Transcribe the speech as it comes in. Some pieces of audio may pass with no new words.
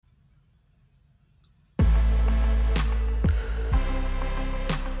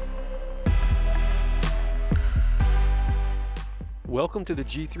Welcome to the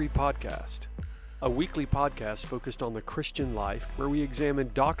G3 Podcast, a weekly podcast focused on the Christian life where we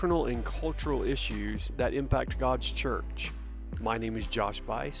examine doctrinal and cultural issues that impact God's church. My name is Josh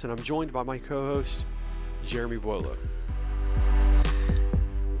Bice, and I'm joined by my co-host, Jeremy Vuolo.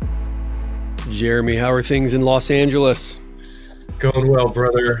 Jeremy, how are things in Los Angeles? Going well,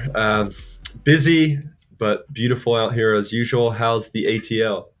 brother. Busy, but beautiful out here as usual. How's the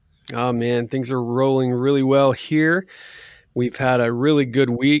ATL? Oh man, things are rolling really well here. We've had a really good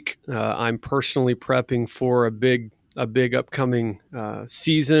week. I'm personally prepping for a big upcoming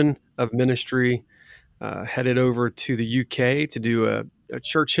season of ministry. Headed over to the UK to do a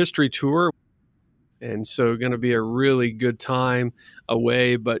church history tour, and so going to be a really good time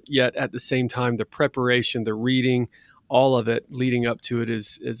away. But yet at the same time, the preparation, the reading, all of it leading up to it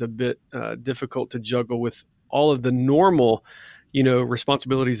is a bit difficult to juggle with all of the normal,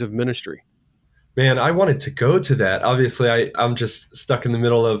 responsibilities of ministry. Man, I wanted to go to that. Obviously, I'm just stuck in the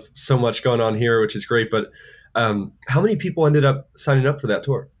middle of so much going on here, which is great. But how many people ended up signing up for that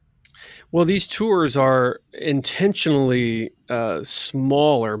tour? Well, these tours are intentionally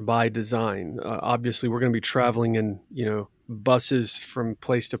smaller by design. Obviously, we're going to be traveling in, buses from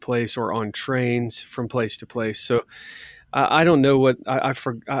place to place or on trains from place to place. So I don't know what I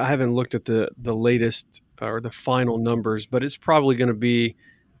haven't looked at the latest or the final numbers, but it's probably going to be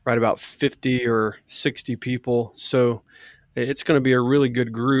right about 50 or 60 people. So it's going to be a really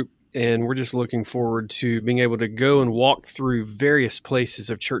good group. And we're just looking forward to being able to go and walk through various places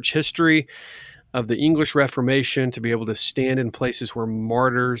of church history, of the English Reformation, to be able to stand in places where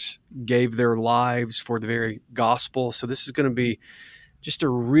martyrs gave their lives for the very gospel. So this is going to be just a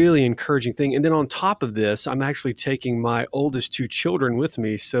really encouraging thing. And then on top of this, I'm actually taking my oldest two children with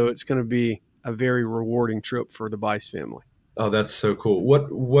me. So it's going to be a very rewarding trip for the Bice family. Oh, that's so cool.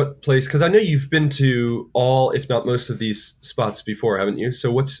 What place? Because I know you've been to all, if not most of these spots before, haven't you? So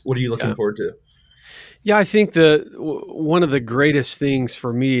what are you looking forward to? Yeah, I think one of the greatest things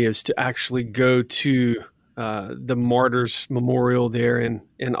for me is to actually go to the Martyrs Memorial there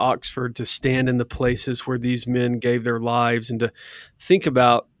in Oxford, to stand in the places where these men gave their lives, and to think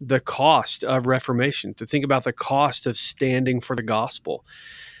about the cost of Reformation, to think about the cost of standing for the gospel.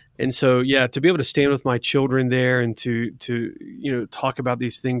 And so, yeah, to be able to stand with my children there and to talk about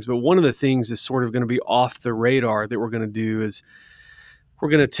these things. But one of the things is sort of going to be off the radar that we're going to do is we're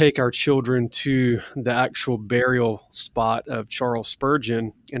going to take our children to the actual burial spot of Charles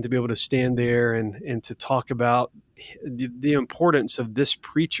Spurgeon, and to be able to stand there and to talk about the importance of this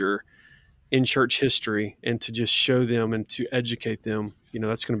preacher in church history, and to just show them and to educate them.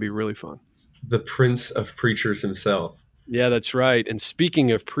 That's going to be really fun. The Prince of Preachers himself. Yeah, that's right. And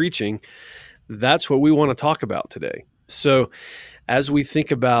speaking of preaching, that's what we want to talk about today. So as we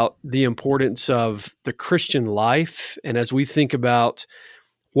think about the importance of the Christian life, and as we think about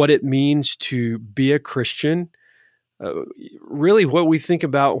what it means to be a Christian, really what we think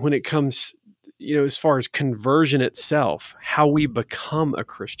about when it comes, as far as conversion itself, how we become a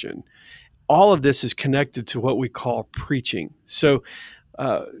Christian, all of this is connected to what we call preaching. So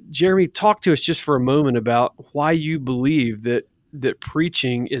Jeremy, talk to us just for a moment about why you believe that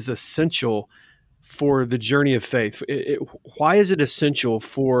preaching is essential for the journey of faith. Why is it essential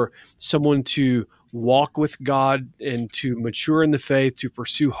for someone to walk with God and to mature in the faith, to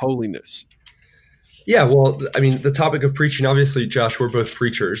pursue holiness? Yeah, well, I mean, the topic of preaching, obviously, Josh, we're both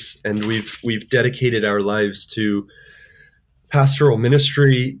preachers, and we've dedicated our lives to pastoral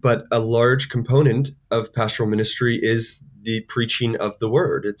ministry, but a large component of pastoral ministry is the preaching of the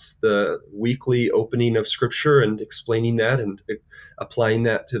word. It's the weekly opening of scripture and explaining that and applying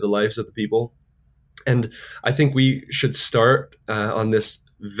that to the lives of the people. And I think we should start on this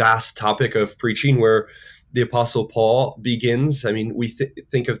vast topic of preaching where the Apostle Paul begins. I mean, we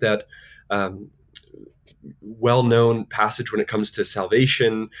think of that well-known passage when it comes to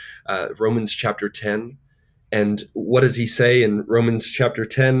salvation, Romans chapter 10. And what does he say in Romans chapter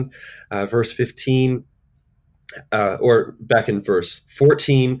 10, verse 15? Or back in verse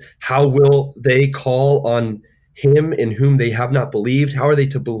 14, how will they call on him in whom they have not believed? How are they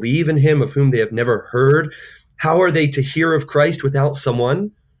to believe in him of whom they have never heard? How are they to hear of Christ without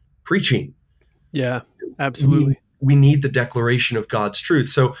someone preaching? Yeah, absolutely. We need the declaration of God's truth.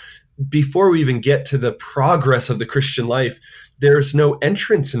 So before we even get to the progress of the Christian life, there's no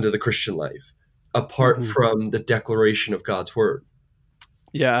entrance into the Christian life apart from the declaration of God's word.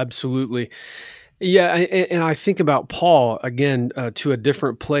 Yeah, absolutely. Yeah, and I think about Paul, again, to a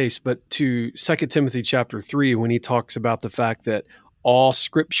different place, but to 2 Timothy chapter 3, when he talks about the fact that All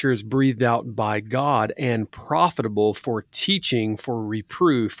scripture is breathed out by God and profitable for teaching, for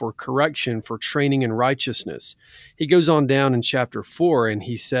reproof, for correction, for training in righteousness. He goes on down in chapter 4 and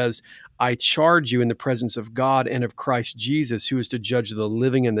he says, I charge you in the presence of God and of Christ Jesus, who is to judge the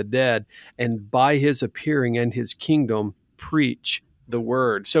living and the dead, and by his appearing and his kingdom, preach the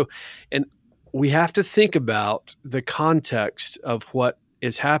word. So, and we have to think about the context of what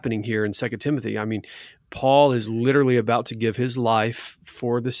is happening here in 2 Timothy. I mean, Paul is literally about to give his life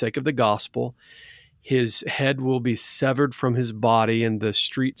for the sake of the gospel. His head will be severed from his body in the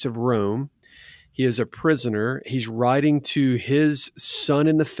streets of Rome. He is a prisoner. He's writing to his son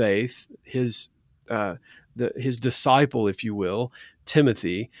in the faith, his disciple, if you will,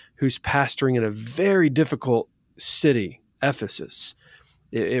 Timothy, who's pastoring in a very difficult city, Ephesus.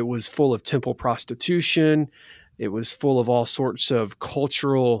 It was full of temple prostitution. It was full of all sorts of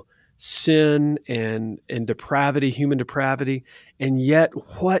cultural sin and depravity, human depravity. And yet,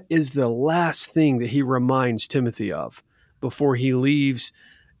 what is the last thing that he reminds Timothy of before he leaves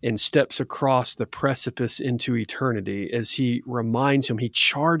and steps across the precipice into eternity? As he reminds him, he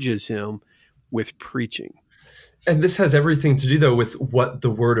charges him with preaching. And this has everything to do, though, with what the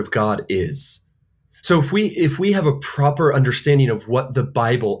Word of God is. So if we have a proper understanding of what the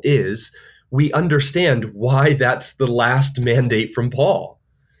Bible is, we understand why that's the last mandate from Paul,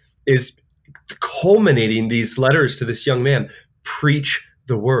 is culminating these letters to this young man, preach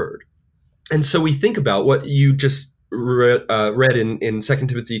the word. And so we think about what you just read in 2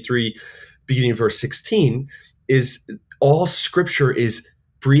 Timothy 3, beginning of verse 16, is all scripture is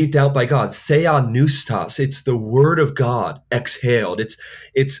breathed out by God. Theopneustos. It's the word of God exhaled.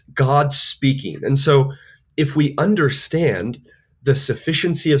 It's God speaking. And so if we understand the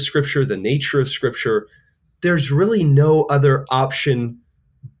sufficiency of scripture, the nature of scripture, there's really no other option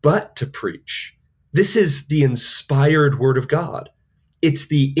but to preach. This is the inspired word of God. It's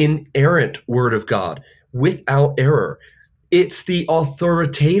the inerrant word of God without error. It's the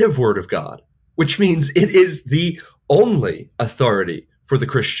authoritative word of God, which means it is the only authority for the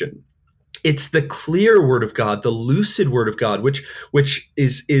Christian. It's the clear word of God, the lucid word of God, which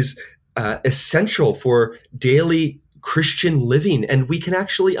is essential for daily Christian living, and we can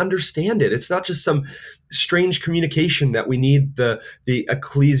actually understand it. It's not just some strange communication that we need the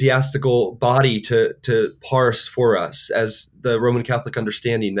ecclesiastical body to parse for us, as the Roman Catholic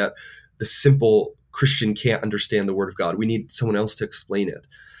understanding that the simple Christian can't understand the Word of God. We need someone else to explain it.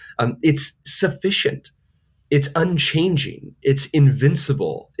 It's sufficient. It's unchanging. It's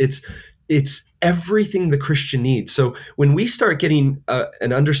invincible. It's everything the Christian needs. So when we start getting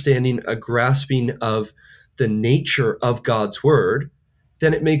an understanding, a grasping of the nature of God's word,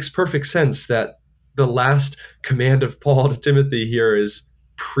 then it makes perfect sense that the last command of Paul to Timothy here is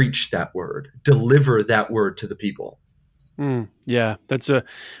preach that word, deliver that word to the people. Yeah, that's a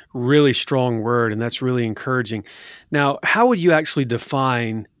really strong word, and that's really encouraging. Now, how would you actually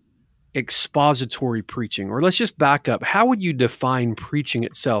define expository preaching? Or let's just back up. How would you define preaching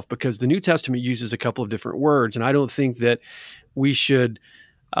itself? Because the New Testament uses a couple of different words, and I don't think that we should,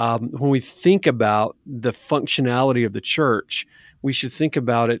 when we think about the functionality of the church, we should think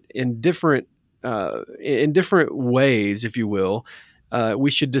about it in different ways, if you will.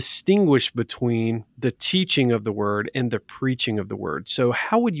 We should distinguish between the teaching of the word and the preaching of the word. So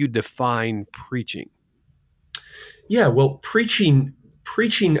how would you define preaching? Yeah, well, preaching,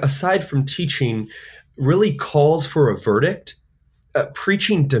 aside from teaching, really calls for a verdict.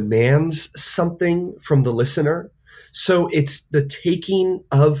 Preaching demands something from the listener. So it's the taking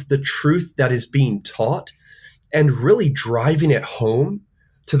of the truth that is being taught and really driving it home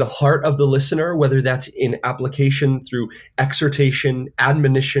to the heart of the listener, whether that's in application through exhortation,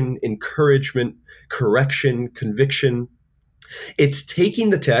 admonition, encouragement, correction, conviction. It's taking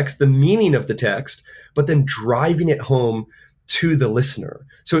the text, the meaning of the text, but then driving it home to the listener.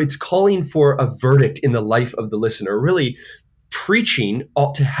 So it's calling for a verdict in the life of the listener. Really, preaching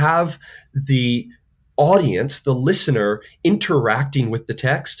ought to have the audience, the listener, interacting with the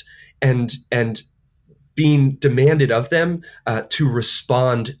text and being demanded of them to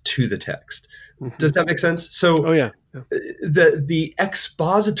respond to the text. Mm-hmm. Does that make sense? So, yeah. The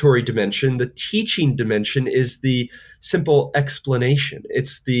expository dimension, the teaching dimension, is the simple explanation.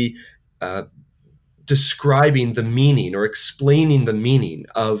 It's the describing the meaning or explaining the meaning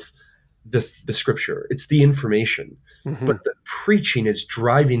of the scripture. It's the information. Mm-hmm. But the preaching is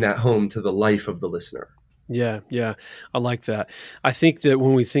driving that home to the life of the listener. Yeah, I like that. I think that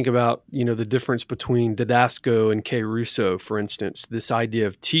when we think about, the difference between didasco and kerusso, for instance, this idea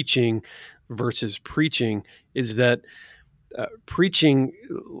of teaching versus preaching is that Preaching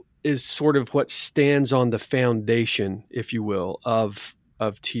is sort of what stands on the foundation, if you will, of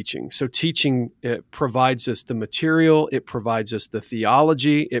teaching. So teaching, it provides us the material, it provides us the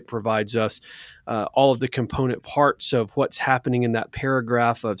theology, it provides us all of the component parts of what's happening in that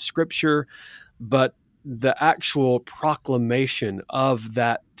paragraph of scripture. But the actual proclamation of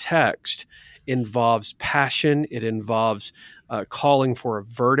that text involves passion, it involves calling for a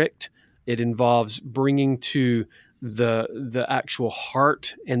verdict, it involves bringing to the actual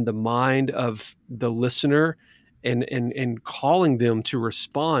heart and the mind of the listener, and calling them to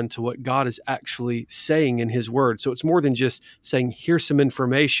respond to what God is actually saying in his word. So it's more than just saying, here's some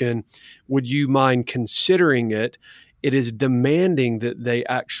information, would you mind considering it? It is demanding that they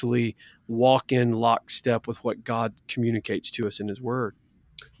actually walk in lockstep with what God communicates to us in his word.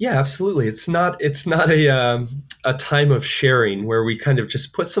 Yeah, absolutely. It's not a time of sharing where we kind of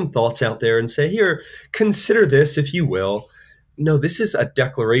just put some thoughts out there and say, here, consider this if you will. No, this is a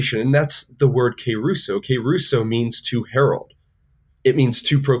declaration, and that's the word kerusso. Kerusso means to herald. It means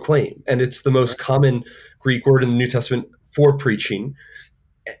to proclaim, and it's the most common Greek word in the New Testament for preaching.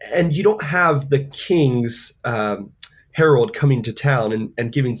 And you don't have the king's herald coming to town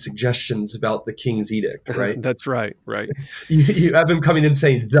and giving suggestions about the king's edict, right? That's right, right. You have him coming in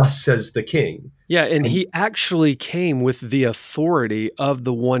saying, "Thus says the king." Yeah, and And he actually came with the authority of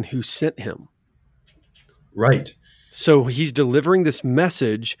the one who sent him. right. So he's delivering this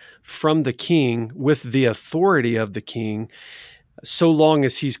message from the king with the authority of the king, so long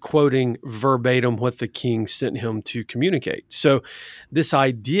as he's quoting verbatim what the king sent him to communicate. So this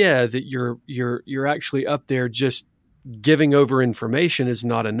idea that you're actually up there just giving over information is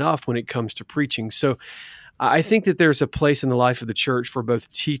not enough when it comes to preaching. So I think that there's a place in the life of the church for both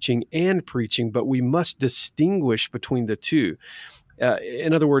teaching and preaching, but we must distinguish between the two.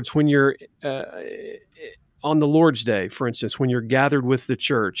 In other words, when you're on the Lord's Day, for instance, when you're gathered with the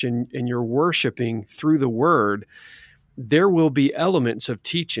church and you're worshiping through the word, there will be elements of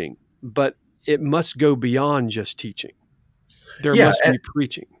teaching, but it must go beyond just teaching. There Yeah, must be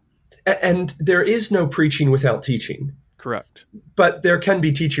preaching. and there is no preaching without teaching, Correct. but there can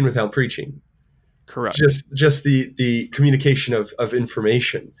be teaching without preaching. Correct. Just the communication of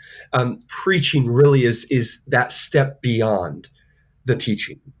information. Preaching really is that step beyond the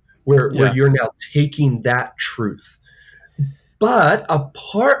teaching, where Yeah. you're now taking that truth. But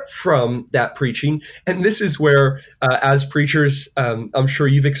apart from that preaching, and this is where, as preachers, I'm sure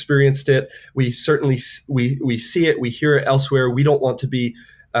you've experienced it. We certainly we see it, we hear it elsewhere. We don't want to be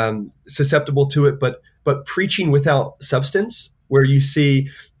susceptible to it, but preaching without substance, where you see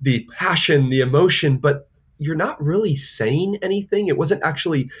the passion, the emotion, but you're not really saying anything. It wasn't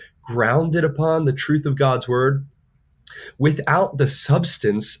actually grounded upon the truth of God's word. Without the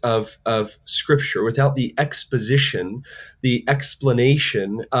substance of scripture, without the exposition, the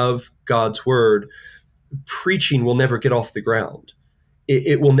explanation of God's word, preaching will never get off the ground.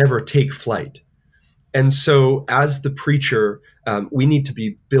 It will never take flight. And so, as the preacher, we need to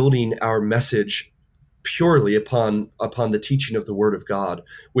be building our message purely upon the teaching of the Word of God,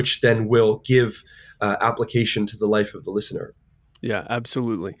 which then will give application to the life of the listener. Yeah,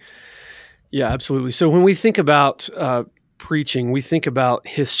 absolutely. Yeah, absolutely. So when we think about preaching, we think about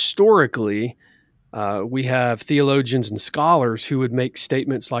historically, we have theologians and scholars who would make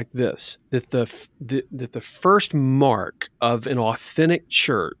statements like this: that that the first mark of an authentic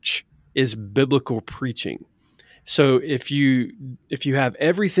church is biblical preaching. So if you have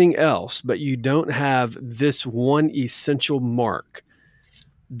everything else, but you don't have this one essential mark,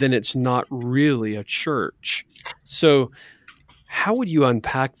 then it's not really a church. So how would you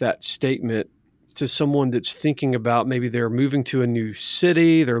unpack that statement to someone that's thinking about, maybe they're moving to a new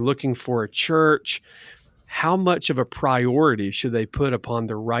city, they're looking for a church? How much of a priority should they put upon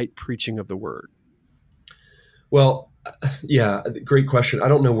the right preaching of the word? Well, yeah, great question. I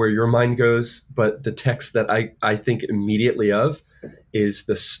don't know where your mind goes, but the text that I think immediately of is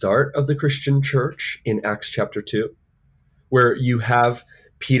the start of the Christian church in Acts chapter 2, where you have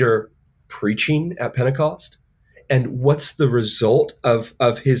Peter preaching at Pentecost. And what's the result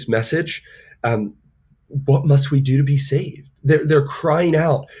of his message? What must we do to be saved? They're crying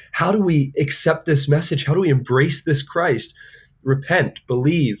out, how do we accept this message? How do we embrace this Christ? Repent,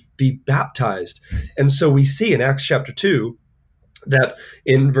 believe, be baptized. And so we see in Acts chapter 2 that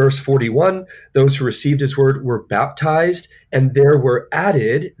in verse 41, those who received his word were baptized, and there were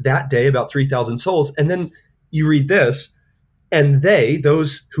added that day about 3,000 souls. And then you read this, and they,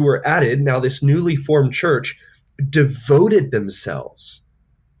 those who were added, now this newly formed church, devoted themselves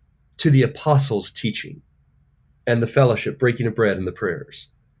to the apostles' teaching and the fellowship, breaking of bread, and the prayers.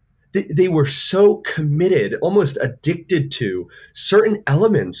 They were so committed, almost addicted to certain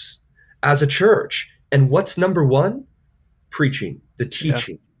elements as a church. And what's number one? Preaching, the Yeah.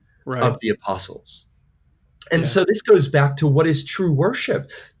 teaching Right. of the apostles. And Yeah. so this goes back to what is true worship.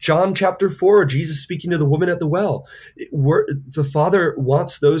 John chapter 4, Jesus speaking to the woman at the well. The Father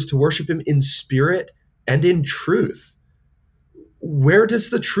wants those to worship him in spirit and in truth. Where does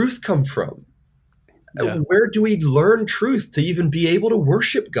the truth come from? Yeah. Where do we learn truth to even be able to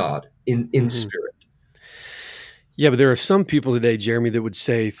worship God in Hmm. spirit? Yeah, but there are some people today, Jeremy, that would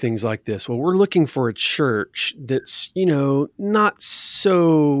say things like this. Well, we're looking for a church that's, not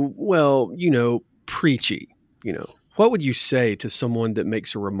so, well, preachy. What would you say to someone that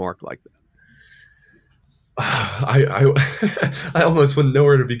makes a remark like that? I almost wouldn't know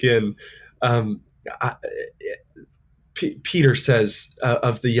where to begin. Um, I, Peter says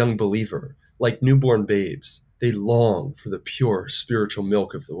of the young believer, like newborn babes, they long for the pure spiritual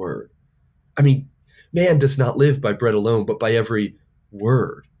milk of the word. I mean, man does not live by bread alone, but by every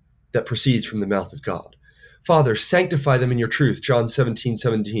word that proceeds from the mouth of God. Father, sanctify them in your truth. John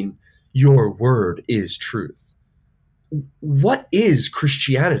 17:17. Your word is truth. What is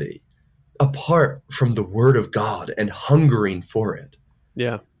Christianity apart from the word of God and hungering for it?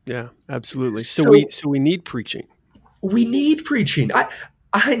 Yeah, yeah, absolutely. So we So so we need preaching. we need preaching.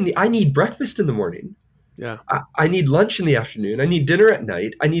 I need breakfast in the morning. Yeah, I need lunch in the afternoon. I need dinner at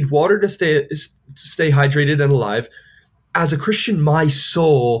night. I need water to stay hydrated and alive. As a Christian, my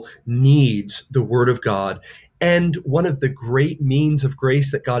soul needs the Word of God. And one of the great means of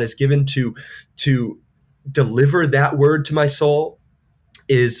grace that God has given to deliver that word to my soul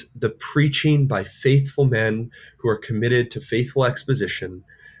is the preaching by faithful men who are committed to faithful exposition.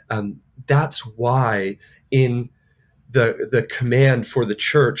 That's why in the command for the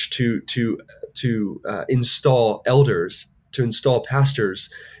church to install elders, to install pastors,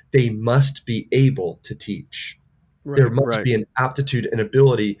 they must be able to teach. There right, must right. be an aptitude and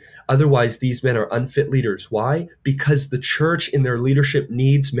ability. Otherwise, these men are unfit leaders. Why? Because the church in their leadership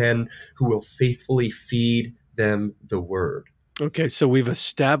needs men who will faithfully feed them the word. Okay, so we've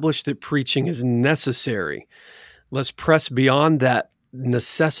established that preaching is necessary. Let's press beyond that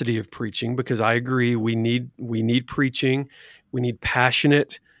necessity of preaching because I agree we need preaching. We need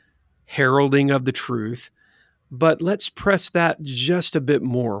passionate heralding of the truth. But let's press that just a bit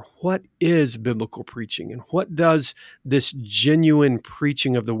more. What is biblical preaching and what does this genuine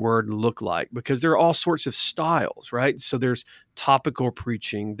preaching of the word look like? Because there are all sorts of styles, right? So there's topical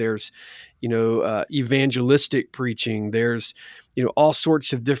preaching, there's, evangelistic preaching, there's, all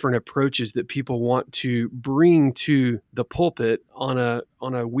sorts of different approaches that people want to bring to the pulpit on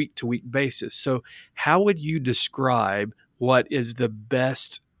a week to week basis. So how would you describe what is the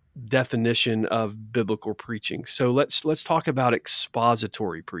best definition of biblical preaching? So let's talk about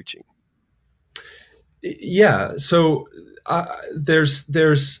expository preaching. Yeah. So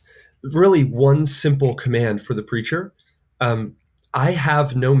there's really one simple command for the preacher. Um, I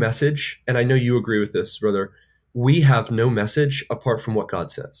have no message, and I know you agree with this, brother. We have no message apart from what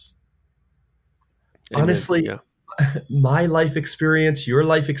God says. Amen. Honestly, Yeah. my life experience, your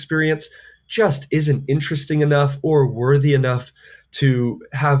life experience, just isn't interesting enough or worthy enough to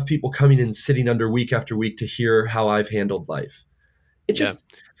have people coming and sitting under week after week to hear how I've handled life. It Yeah. just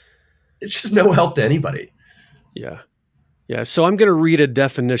it's just no help to anybody. Yeah. Yeah. So I'm going to read a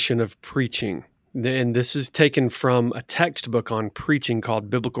definition of preaching. And this is taken from a textbook on preaching called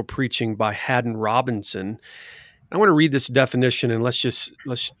Biblical Preaching by Haddon Robinson. I want to read this definition and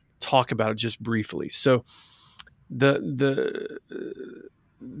let's talk about it just briefly. So the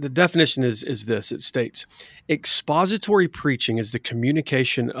definition is this. It states, expository preaching is the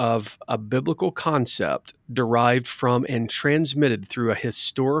communication of a biblical concept derived from and transmitted through a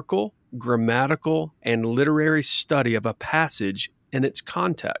historical, grammatical, and literary study of a passage in its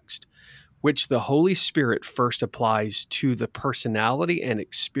context, which the Holy Spirit first applies to the personality and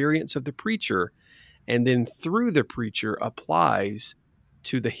experience of the preacher, and then through the preacher applies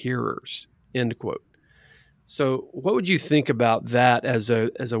to the hearers. End quote. So, what would you think about that as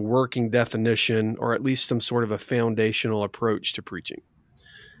a working definition, or at least some sort of a foundational approach to preaching?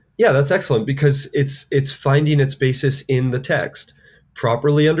 Yeah, that's excellent because it's finding its basis in the text,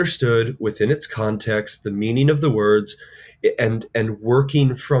 properly understood within its context, the meaning of the words, and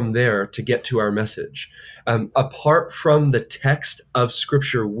working from there to get to our message. Apart from the text of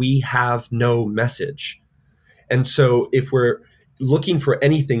Scripture, we have no message. And so, if we're looking for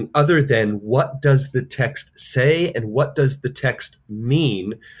anything other than what does the text say and what does the text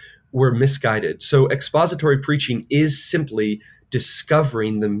mean, we're misguided. So, expository preaching is simply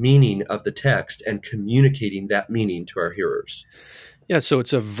discovering the meaning of the text and communicating that meaning to our hearers. Yeah, so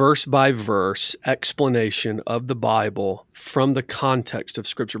it's a verse by verse explanation of the Bible from the context of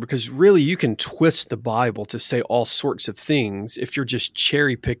Scripture, because really you can twist the Bible to say all sorts of things if you're just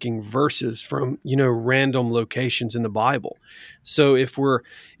cherry picking verses from, random locations in the Bible. So if we're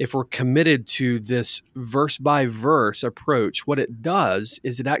committed to this verse by verse approach, what it does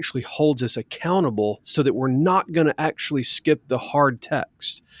is it actually holds us accountable so that we're not going to actually skip the hard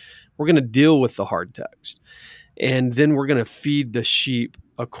text. We're going to deal with the hard text, and then we're going to feed the sheep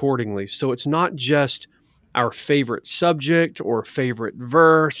accordingly. So it's not just our favorite subject or favorite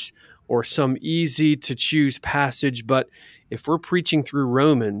verse or some easy to choose passage, but if we're preaching through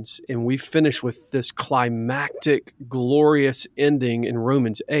Romans and we finish with this climactic, glorious ending in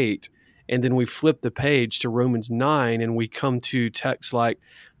Romans 8, and then we flip the page to Romans 9 and we come to texts like,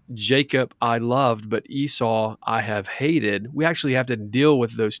 Jacob I loved, but Esau I have hated, we actually have to deal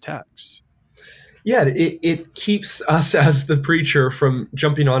with those texts. Yeah, it keeps us as the preacher from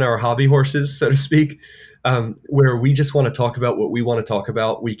jumping on our hobby horses, so to speak, where we just want to talk about what we want to talk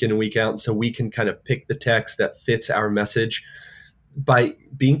about week in and week out. So we can kind of pick the text that fits our message. By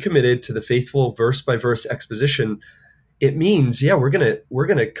being committed to the faithful verse by verse exposition, it means, we're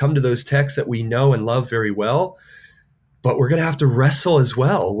gonna come to those texts that we know and love very well, but we're going to have to wrestle as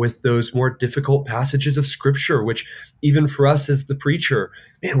well with those more difficult passages of Scripture, which even for us as the preacher,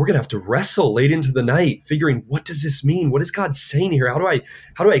 man, we're going to have to wrestle late into the night, figuring, what does this mean? What is God saying here? How do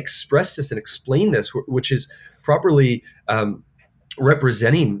I express this and explain this, which is properly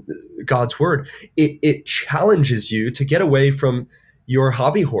representing God's word? It challenges you to get away from your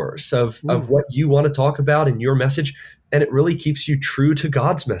hobby horse of what you want to talk about in your message, and it really keeps you true to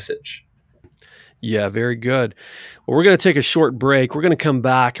God's message. Yeah, very good. Well, we're going to take a short break. We're going to come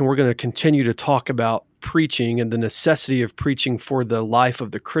back and we're going to continue to talk about preaching and the necessity of preaching for the life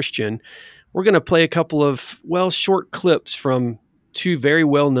of the Christian. We're going to play a couple of, short clips from two very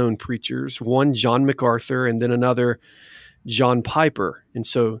well-known preachers, one John MacArthur and then another John Piper. And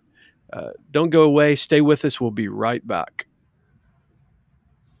so don't go away. Stay with us. We'll be right back.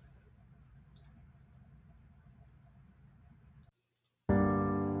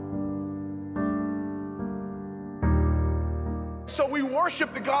 So we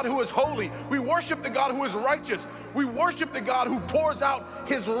worship the God who is holy. We worship the God who is righteous. We worship the God who pours out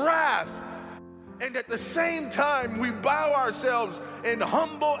his wrath. And at the same time, we bow ourselves in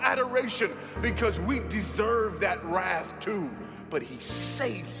humble adoration because we deserve that wrath too. But he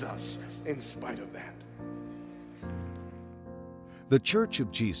saves us in spite of that. The Church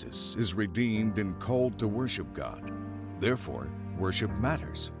of Jesus is redeemed and called to worship God. Therefore, worship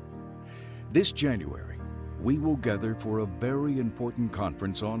matters. This January, we will gather for a very important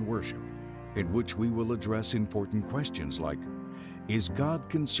conference on worship, in which we will address important questions like, is God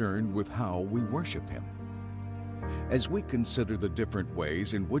concerned with how we worship Him? As we consider the different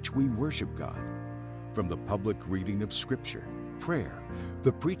ways in which we worship God, from the public reading of Scripture, prayer,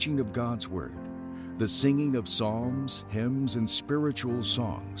 the preaching of God's Word, the singing of psalms, hymns, and spiritual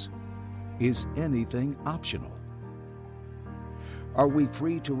songs, is anything optional? Are we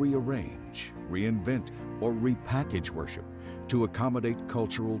free to rearrange, reinvent, or repackage worship to accommodate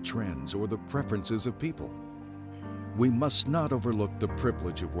cultural trends or the preferences of people? We must not overlook the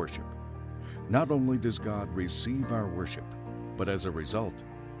privilege of worship. Not only does God receive our worship, but as a result,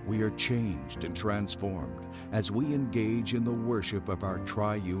 we are changed and transformed as we engage in the worship of our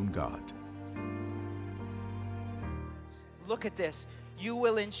triune God. Look at this. You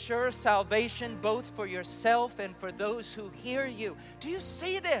will ensure salvation both for yourself and for those who hear you. Do you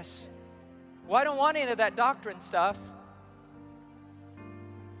see this? Well, I don't want any of that doctrine stuff.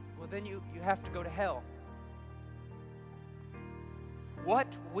 Well, then you have to go to hell. What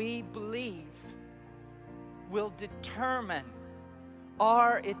we believe will determine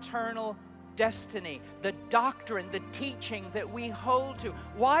our eternal destiny, the doctrine, the teaching that we hold to.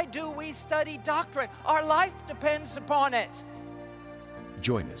 Why do we study doctrine? Our life depends upon it.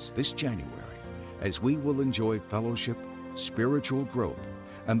 Join us this January as we will enjoy fellowship, spiritual growth,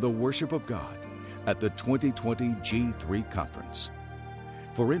 and the worship of God at the 2020 G3 Conference.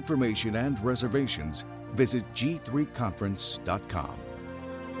 For information and reservations, visit g3conference.com.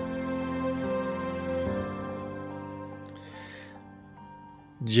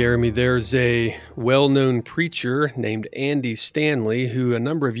 Jeremy, there's a well-known preacher named Andy Stanley who a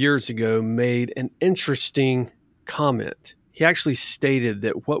number of years ago made an interesting comment. He actually stated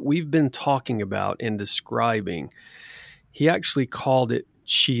that what we've been talking about and describing, he actually called it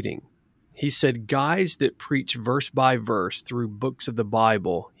cheating. He said, guys that preach verse by verse through books of the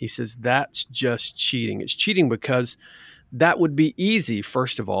Bible, he says, that's just cheating. It's cheating because that would be easy,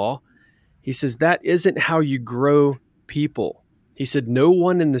 first of all. He says, that isn't how you grow people. He said, no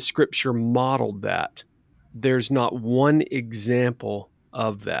one in the scripture modeled that. There's not one example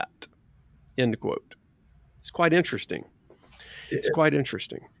of that, end quote. It's quite interesting. It's quite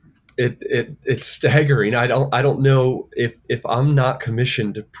interesting. It's staggering. I don't know if I'm not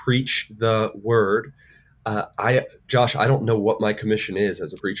commissioned to preach the word. Josh, I don't know what my commission is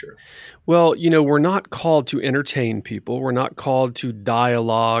as a preacher. Well, we're not called to entertain people. We're not called to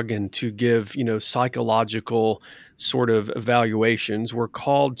dialogue and to give, psychological sort of evaluations. We're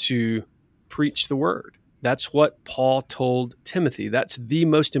called to preach the word. That's what Paul told Timothy. That's the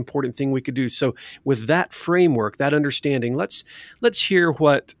most important thing we could do. So with that framework, that understanding, let's hear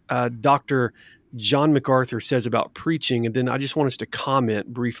what Dr. John MacArthur says about preaching, and then I just want us to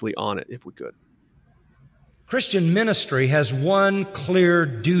comment briefly on it, if we could. Christian ministry has one clear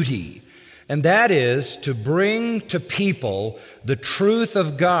duty, and that is to bring to people the truth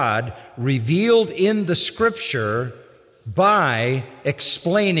of God revealed in the Scripture by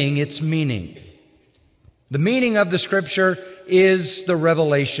explaining its meaning. The meaning of the Scripture is the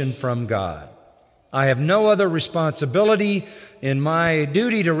revelation from God. I have no other responsibility in my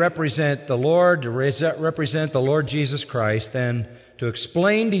duty to represent the Lord, to represent the Lord Jesus Christ, than to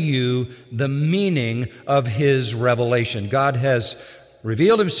explain to you the meaning of His revelation. God has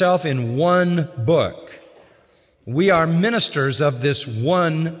revealed Himself in one book. We are ministers of this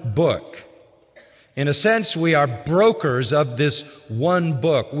one book. In a sense, we are brokers of this one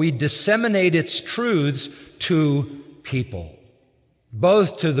book. We disseminate its truths to people,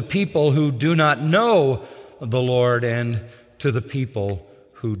 both to the people who do not know the Lord and to the people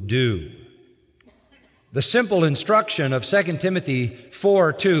who do. The simple instruction of 2 Timothy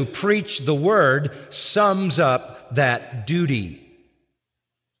 4:2, preach the word, sums up that duty.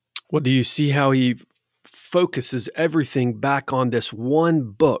 Well, do you see how he focuses everything back on this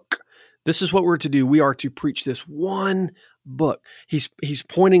one book? This is what we're to do. We are to preach this one book. He's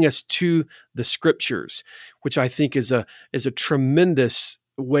pointing us to the Scriptures, which I think is a tremendous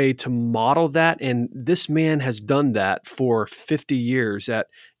way to model that. And this man has done that for 50 years at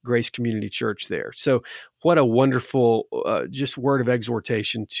Grace Community Church there. So what a wonderful just word of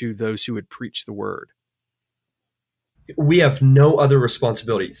exhortation to those who would preach the word. We have no other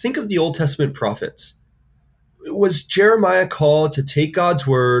responsibility. Think of the Old Testament prophets. Was Jeremiah called to take God's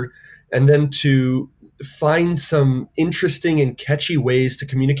word and then to find some interesting and catchy ways to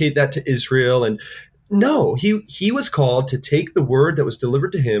communicate that to Israel? And no, he was called to take the word that was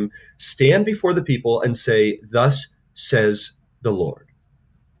delivered to him, stand before the people and say, "Thus says the Lord."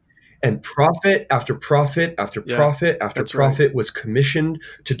 And prophet after prophet after prophet after prophet was commissioned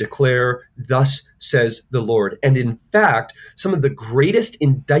to declare, "Thus says the Lord." And in fact, some of the greatest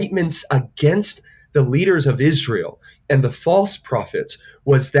indictments against the leaders of Israel and the false prophets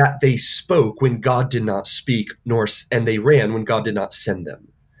was that they spoke when God did not speak, and they ran when God did not send them.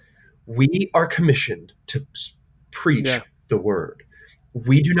 We are commissioned to preach the word.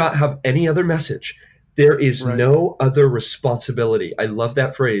 We do not have any other message. There is no other responsibility. I love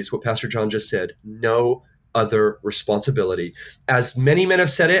that phrase, what Pastor John just said, no other responsibility. As many men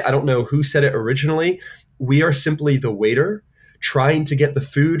have said it, I don't know who said it originally, we are simply the waiter trying to get the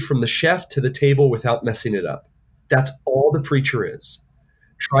food from the chef to the table without messing it up. That's all the preacher is.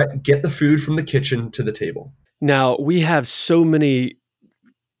 Get the food from the kitchen to the table. Now, we have so many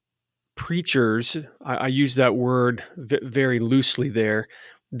preachers, I use that word very loosely there,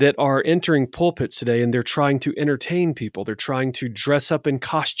 that are entering pulpits today and they're trying to entertain people. They're trying to dress up in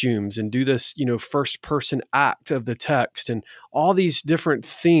costumes and do this, first person act of the text and all these different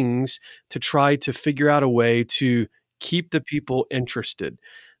things to try to figure out a way to keep the people interested.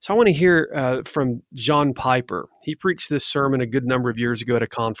 So I want to hear from John Piper. He preached this sermon a good number of years ago at a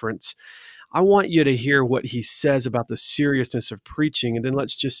conference. I want you to hear what he says about the seriousness of preaching, and then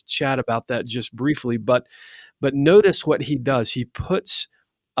let's just chat about that just briefly. But notice what he does. He puts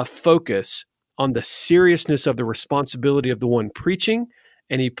a focus on the seriousness of the responsibility of the one preaching,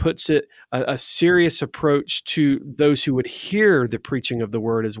 and he puts it a serious approach to those who would hear the preaching of the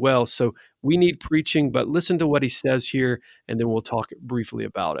word as well. So we need preaching, but listen to what he says here, and then we'll talk briefly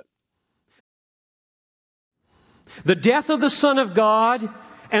about it. The death of the Son of God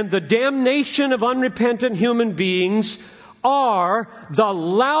and the damnation of unrepentant human beings are the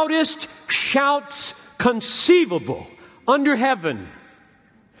loudest shouts conceivable under heaven.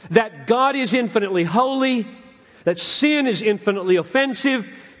 That God is infinitely holy, that sin is infinitely offensive,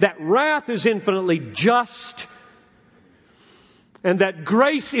 that wrath is infinitely just, and that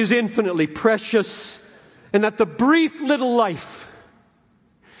grace is infinitely precious, and that the brief little life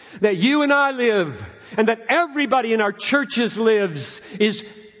that you and I live, and that everybody in our churches lives, is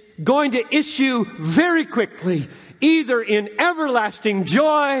going to issue very quickly, either in everlasting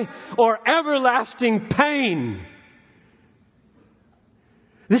joy or everlasting pain.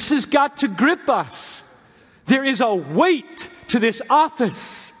 This has got to grip us. There is a weight to this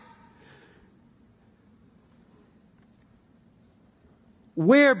office.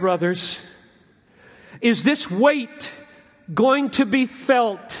 Where, brothers, is this weight going to be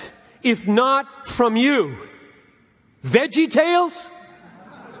felt, if not from you? Veggie Tales?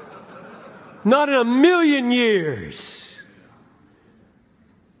 Not in a million years.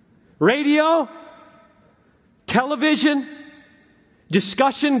 Radio? Television?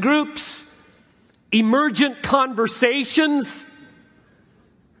 Discussion groups? Emergent conversations?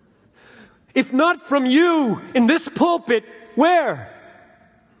 If not from you in this pulpit, where?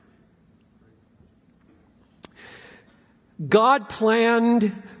 God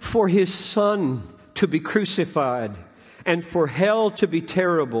planned for His Son to be crucified and for hell to be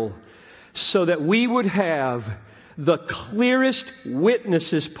terrible so that we would have the clearest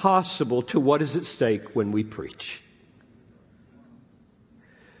witnesses possible to what is at stake when we preach.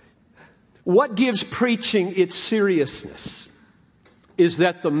 What gives preaching its seriousness is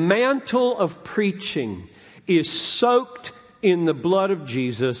that the mantle of preaching is soaked in the blood of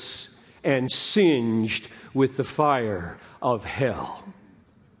Jesus and singed with the fire of hell.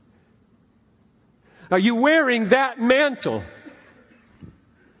 Are you wearing that mantle?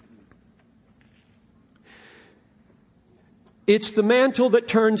 It's the mantle that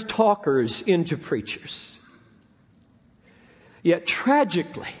turns talkers into preachers. Yet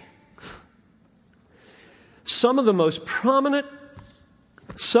tragically, some of the most prominent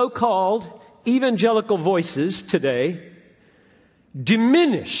so-called evangelical voices today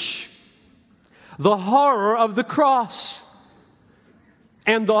diminish the horror of the cross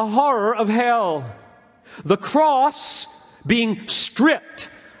and the horror of hell. The cross being stripped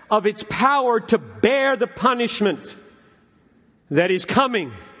of its power to bear the punishment that is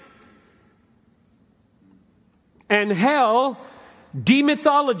coming. And hell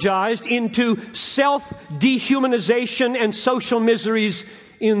demythologized into self-dehumanization and social miseries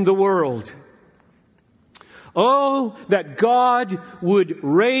in the world. Oh, that God would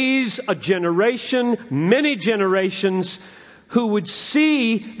raise a generation, many generations, who would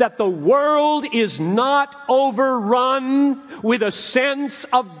see that the world is not overrun with a sense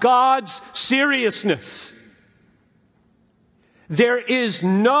of God's seriousness. There is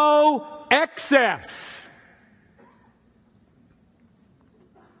no excess.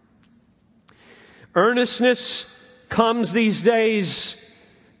 Earnestness comes these days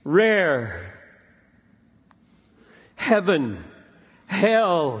rare. Heaven,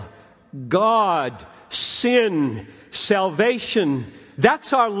 hell, God, sin, salvation.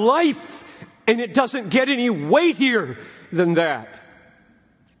 That's our life, and it doesn't get any weightier than that.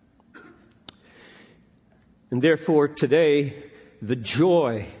 And therefore, today, the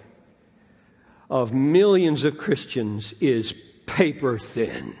joy of millions of Christians is paper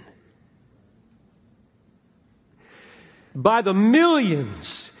thin. By the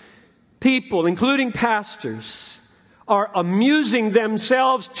millions, people, including pastors, are amusing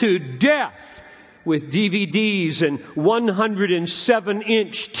themselves to death with DVDs and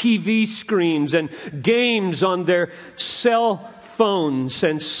 107-inch TV screens and games on their cell phones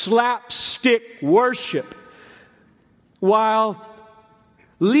and slapstick worship, while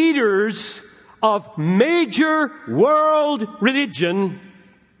leaders of major world religion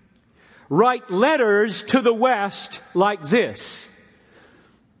write letters to the West like this,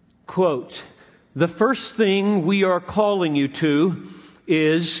 quote, "The first thing we are calling you to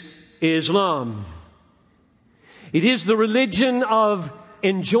is Islam. It is the religion of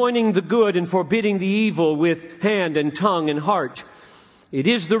enjoining the good and forbidding the evil with hand and tongue and heart. It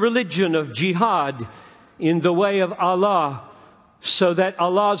is the religion of jihad in the way of Allah, so that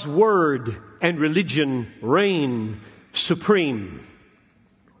Allah's word and religion reign supreme."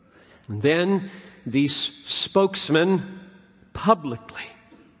 And then these spokesmen publicly,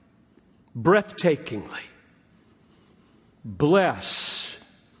 breathtakingly bless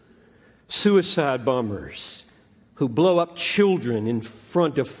suicide bombers who blow up children in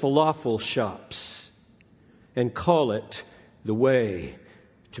front of falafel shops and call it the way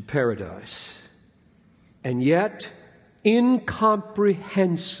to paradise. And yet,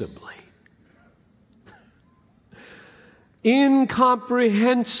 incomprehensibly, in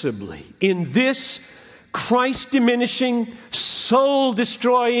this Christ-diminishing,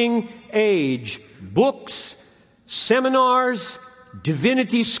 soul-destroying age, books, seminars,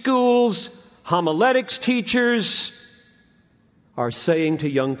 divinity schools, homiletics teachers are saying to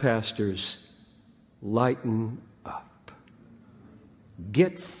young pastors, lighten up.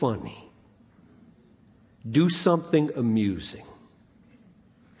 get funny, do something amusing.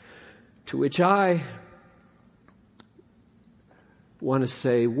 To which I want to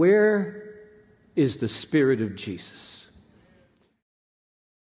say, where is the Spirit of Jesus?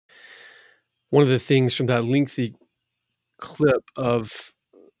 One of the things from that lengthy clip of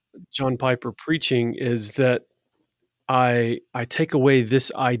John Piper preaching is that I take away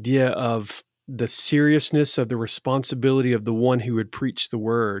this idea of the seriousness of the responsibility of the one who would preach the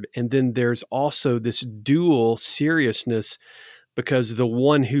word. And then there's also this dual seriousness, because the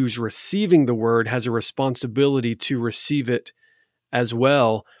one who's receiving the word has a responsibility to receive it as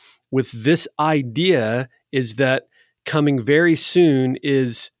well. With this idea is that coming very soon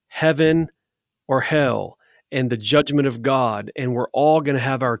is heaven or hell and the judgment of God. And we're all going to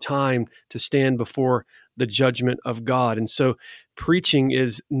have our time to stand before the judgment of God. And so preaching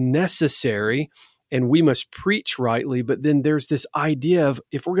is necessary and we must preach rightly. But then there's this idea of,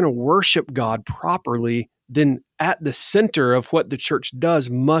 if we're going to worship God properly, then at the center of what the church does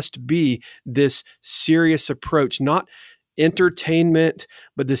must be this serious approach, not entertainment,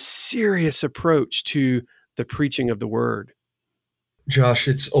 but the serious approach to the preaching of the word. Josh,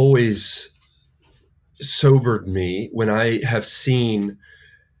 it's always sobered me when I have seen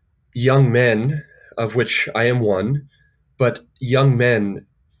young men, of which I am one, but young men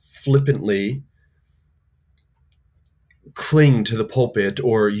flippantly cling to the pulpit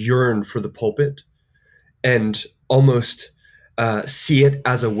or yearn for the pulpit and almost see it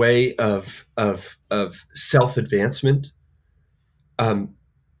as a way of self-advancement,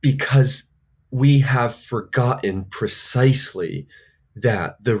 because we have forgotten precisely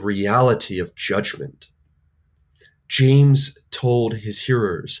that the reality of judgment. James told his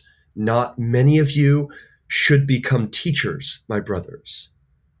hearers, "Not many of you should become teachers, my brothers,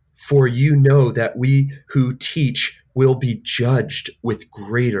 for you know that we who teach will be judged with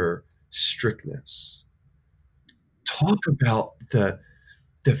greater strictness." Talk about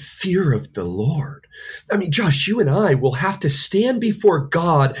the fear of the Lord. I mean, Josh, you and I will have to stand before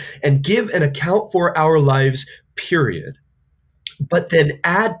God and give an account for our lives, period. But then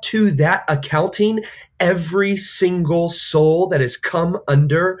add to that accounting every single soul that has come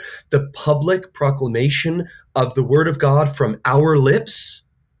under the public proclamation of the word of God from our lips.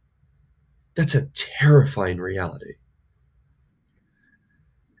 That's a terrifying reality.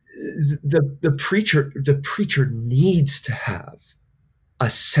 The preacher needs to have a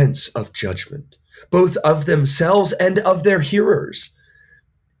sense of judgment, both of themselves and of their hearers.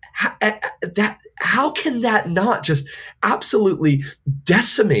 How can that not just absolutely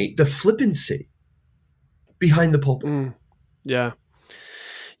decimate the flippancy behind the pulpit? Yeah.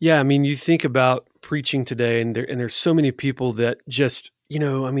 I mean, you think about preaching today, and there's so many people that just,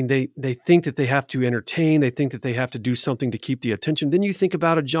 they think that they have to entertain. They think that they have to do something to keep the attention. Then you think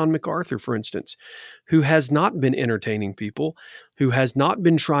about a John MacArthur, for instance, who has not been entertaining people, who has not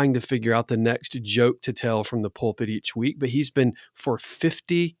been trying to figure out the next joke to tell from the pulpit each week, but he's been for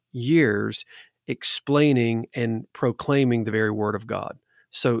 50 years explaining and proclaiming the very word of God.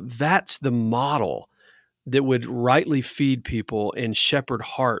 So that's the model that would rightly feed people and shepherd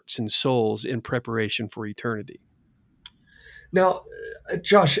hearts and souls in preparation for eternity. Now,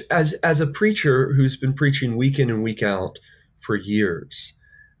 Josh, as a preacher who's been preaching week in and week out for years,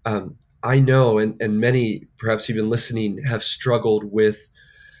 I know, and many perhaps even listening have struggled with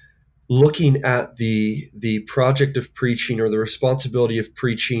looking at the project of preaching or the responsibility of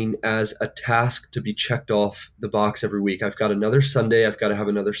preaching as a task to be checked off the box every week. I've got another Sunday, I've got to have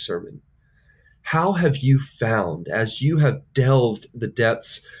another sermon. How have you found, as you have delved the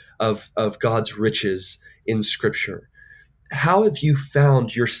depths of God's riches in Scripture, how have you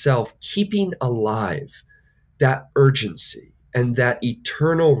found yourself keeping alive that urgency and that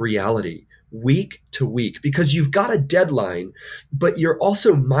eternal reality week to week? Because you've got a deadline, but you're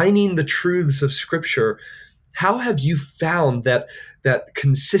also mining the truths of Scripture. How have you found that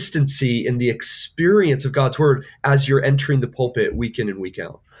consistency in the experience of God's Word as you're entering the pulpit week in and week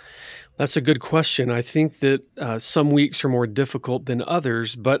out? That's a good question. I think that some weeks are more difficult than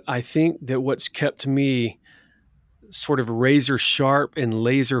others, but I think that what's kept me sort of razor sharp and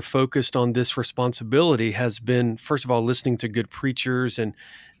laser focused on this responsibility has been, first of all, listening to good preachers and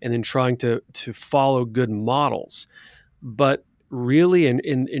then trying to follow good models. But really,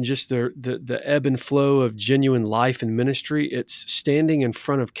 in just the ebb and flow of genuine life and ministry, it's standing in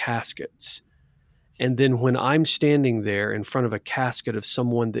front of caskets. And then when I'm standing there in front of a casket of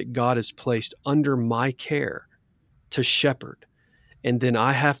someone that God has placed under my care to shepherd, and then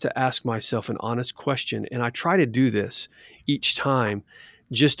I have to ask myself an honest question, and I try to do this each time.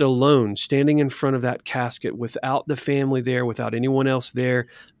 just alone, standing in front of that casket without the family there, without anyone else there,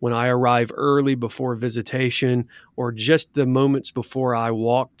 when I arrive early before visitation, or just the moments before I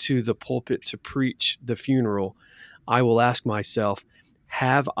walk to the pulpit to preach the funeral, I will ask myself,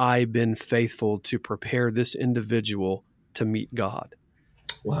 have I been faithful to prepare this individual to meet God?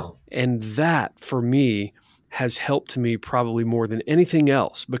 Wow. And that, for me, has helped me probably more than anything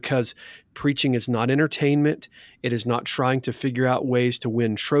else, because preaching is not entertainment. It is not trying to figure out ways to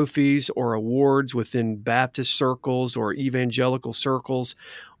win trophies or awards within Baptist circles or evangelical circles,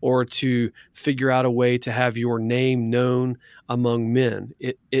 or to figure out a way to have your name known among men.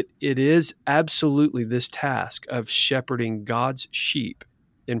 It is absolutely this task of shepherding God's sheep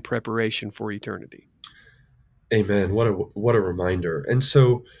in preparation for eternity. Amen. What a reminder. And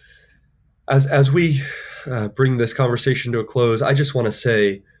so, as we bring this conversation to a close, I just want to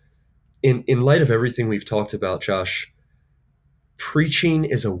say, in light of everything we've talked about, Josh, preaching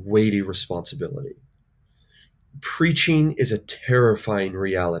is a weighty responsibility. Preaching is a terrifying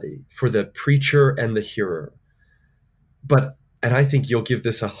reality for the preacher and the hearer. And I think you'll give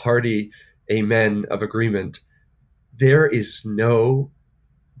this a hearty amen of agreement, there is no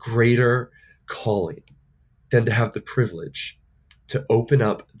greater calling than to have the privilege to open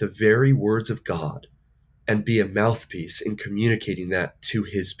up the very words of God and be a mouthpiece in communicating that to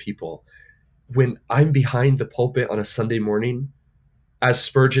his people. When I'm behind the pulpit on a Sunday morning, as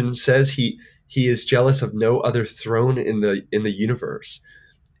Spurgeon says, he is jealous of no other throne in the universe.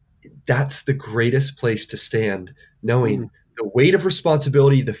 That's the greatest place to stand, knowing the weight of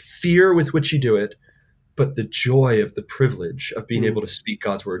responsibility, the fear with which you do it, but the joy of the privilege of being able to speak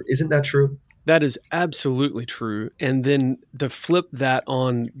God's word. Isn't that true? That is absolutely true. And then the flip that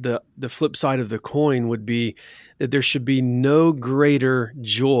on the flip side of the coin would be that there should be no greater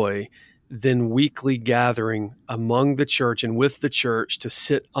joy than weekly gathering among the church and with the church to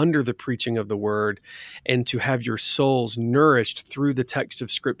sit under the preaching of the word and to have your souls nourished through the text of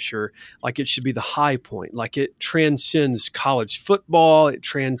Scripture. Like, it should be the high point. Like, it transcends college football. It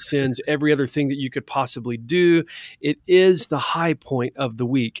transcends every other thing that you could possibly do. It is the high point of the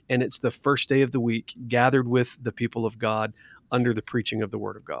week, and it's the first day of the week gathered with the people of God under the preaching of the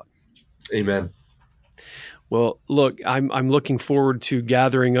word of God. Amen. Well, look, I'm looking forward to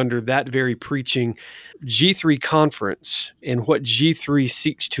gathering under that very preaching. G3 Conference, and what G3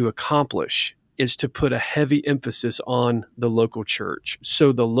 seeks to accomplish is to put a heavy emphasis on the local church.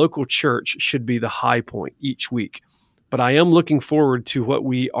 So the local church should be the high point each week. But I am looking forward to what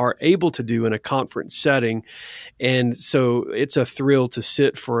we are able to do in a conference setting. And so it's a thrill to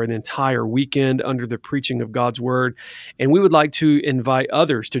sit for an entire weekend under the preaching of God's word. And we would like to invite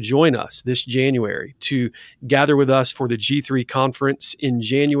others to join us this January, to gather with us for the G3 conference in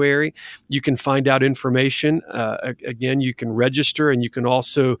January. You can find out information. Again, you can register, and you can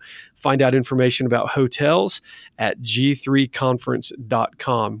also find out information about hotels at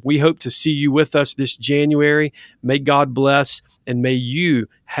g3conference.com. We hope to see you with us this January. May God bless, and may you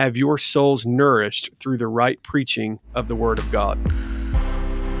have your souls nourished through the right preaching of the Word of God.